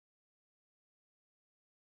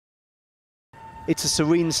It's a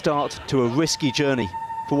serene start to a risky journey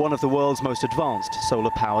for one of the world's most advanced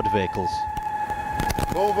solar-powered vehicles.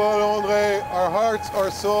 Bon vol, André. Our hearts, our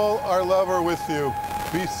soul, our love are with you.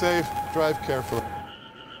 Be safe, drive carefully.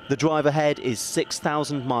 The drive ahead is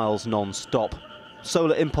 6,000 miles non-stop.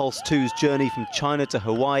 Solar Impulse 2's journey from China to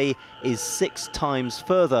Hawaii is 6 times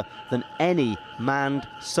further than any manned,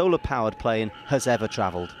 solar-powered plane has ever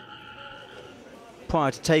travelled.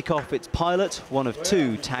 Prior to takeoff, its pilot, one of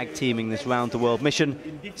 2 tag-teaming this round-the-world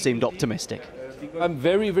mission, seemed optimistic. I'm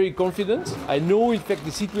very, very confident. I know, in fact,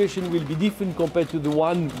 the situation will be different compared to the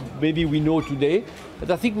one maybe we know today. But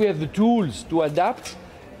I think we have the tools to adapt.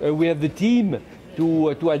 We have the team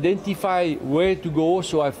to identify where to go.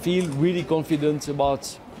 So I feel really confident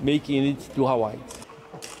about making it to Hawaii.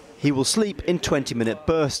 He will sleep in 20-minute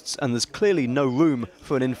bursts, and there's clearly no room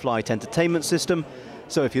for an in-flight entertainment system.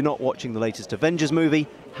 So if you're not watching the latest Avengers movie,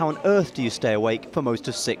 how on earth do you stay awake for most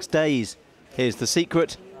of 6 days? Here's the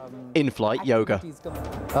secret. In-flight yoga.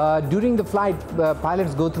 During the flight,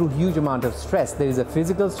 pilots go through huge amount of stress. There is a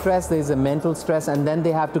physical stress, there is a mental stress, and then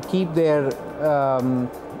they have to keep their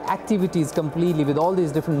activities completely with all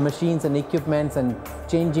these different machines and equipments and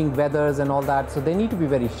changing weathers and all that. So they need to be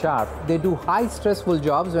very sharp. They do high stressful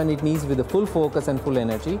jobs when it needs with the full focus and full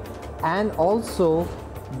energy. And also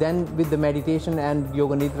then with the meditation and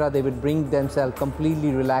yoga nidra, they would bring themselves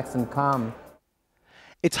completely relaxed and calm.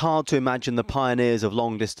 It's hard to imagine the pioneers of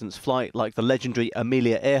long-distance flight like the legendary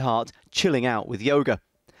Amelia Earhart chilling out with yoga.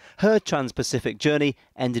 Her trans-Pacific journey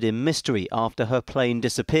ended in mystery after her plane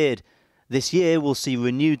disappeared. This year will see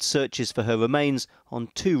renewed searches for her remains on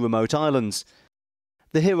 2 remote islands.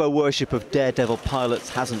 The hero worship of daredevil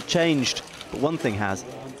pilots hasn't changed, but one thing has.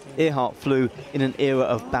 Earhart flew in an era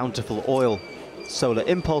of bountiful oil. Solar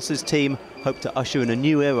Impulse's team hope to usher in a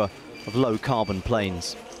new era of low-carbon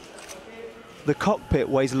planes. The cockpit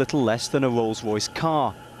weighs a little less than a Rolls-Royce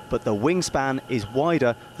car, but the wingspan is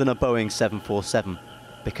wider than a Boeing 747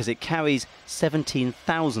 because it carries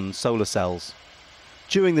 17,000 solar cells.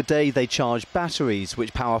 During the day they charge batteries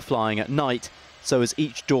which power flying at night, so as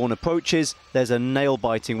each dawn approaches there's a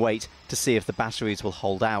nail-biting wait to see if the batteries will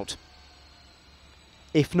hold out.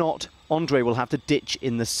 If not, Andre will have to ditch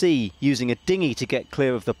in the sea, using a dinghy to get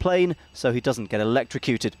clear of the plane so he doesn't get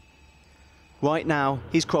electrocuted. Right now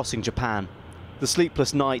he's crossing Japan. The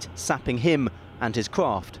sleepless night sapping him and his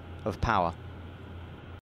craft of power.